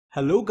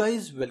Hello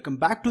guys, welcome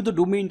back to the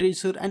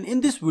DomainRacer, and in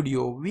this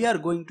video we are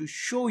going to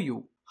show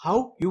you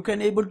how you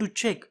can able to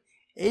check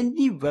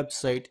any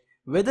website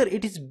whether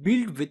it is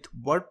built with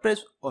WordPress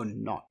or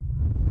not.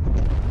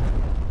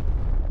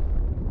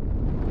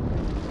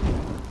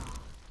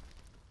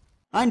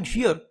 And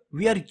here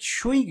we are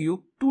showing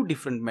you two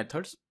different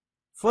methods.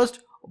 First,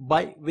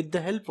 with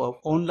the help of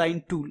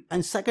online tool,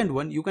 and second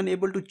one you can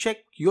able to check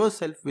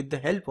yourself with the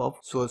help of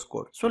source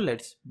code. So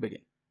let's begin.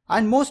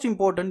 And most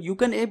important, you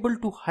can able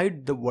to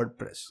hide the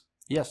WordPress.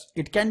 Yes,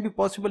 it can be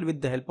possible with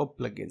the help of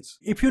plugins.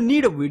 If you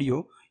need a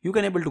video, you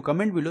can able to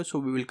comment below, so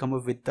we will come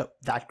up with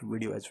that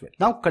video as well.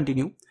 Now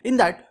continue. In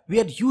that, we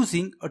are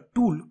using a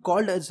tool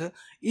called as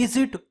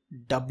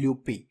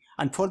EasyWP,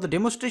 and for the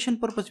demonstration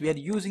purpose, we are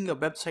using a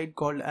website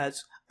called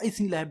as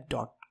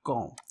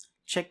easylab.com.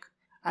 Check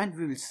and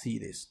we will see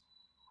this.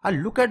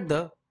 And look at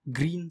the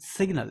green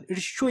signal. It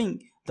is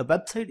showing the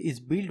website is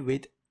built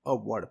with a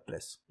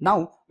WordPress.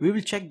 Now we will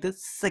check the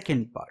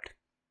second part.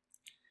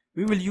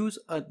 We will use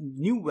a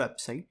new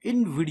website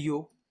in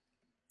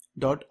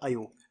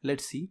video.io.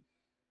 Let's see.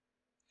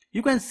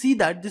 You can see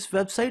that this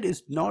website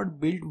is not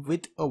built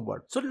with a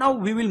word. So now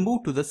we will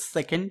move to the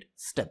second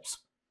steps.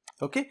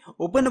 Okay,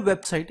 open a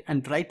website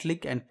and right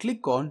click and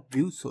click on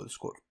view source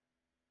code.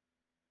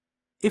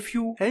 If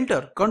you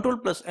enter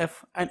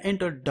Ctrl+F and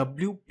enter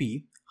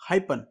WP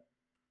hyphen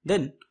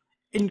then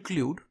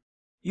include,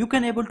 you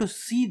can able to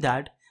see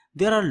that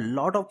there are a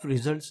lot of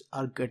results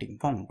are getting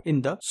found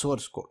in the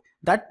source code.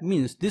 That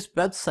means this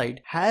website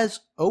has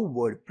a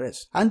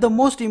WordPress, and the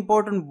most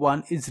important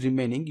one is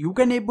remaining. You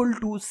can able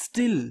to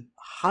still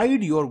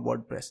hide your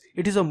WordPress.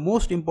 It is the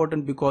most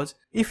important, because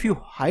if you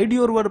hide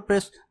your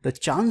WordPress, the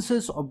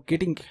chances of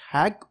getting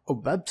hacked a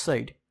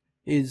website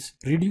is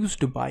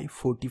reduced by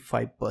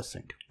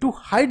 45%. To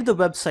hide the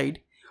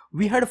website,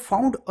 we had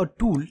found a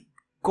tool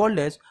called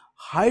as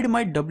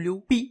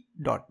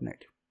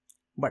hidemywp.net.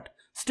 But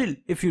still,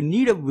 if you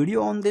need a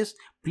video on this,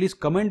 please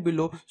comment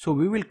below, so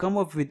we will come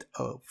up with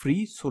a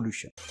free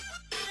solution.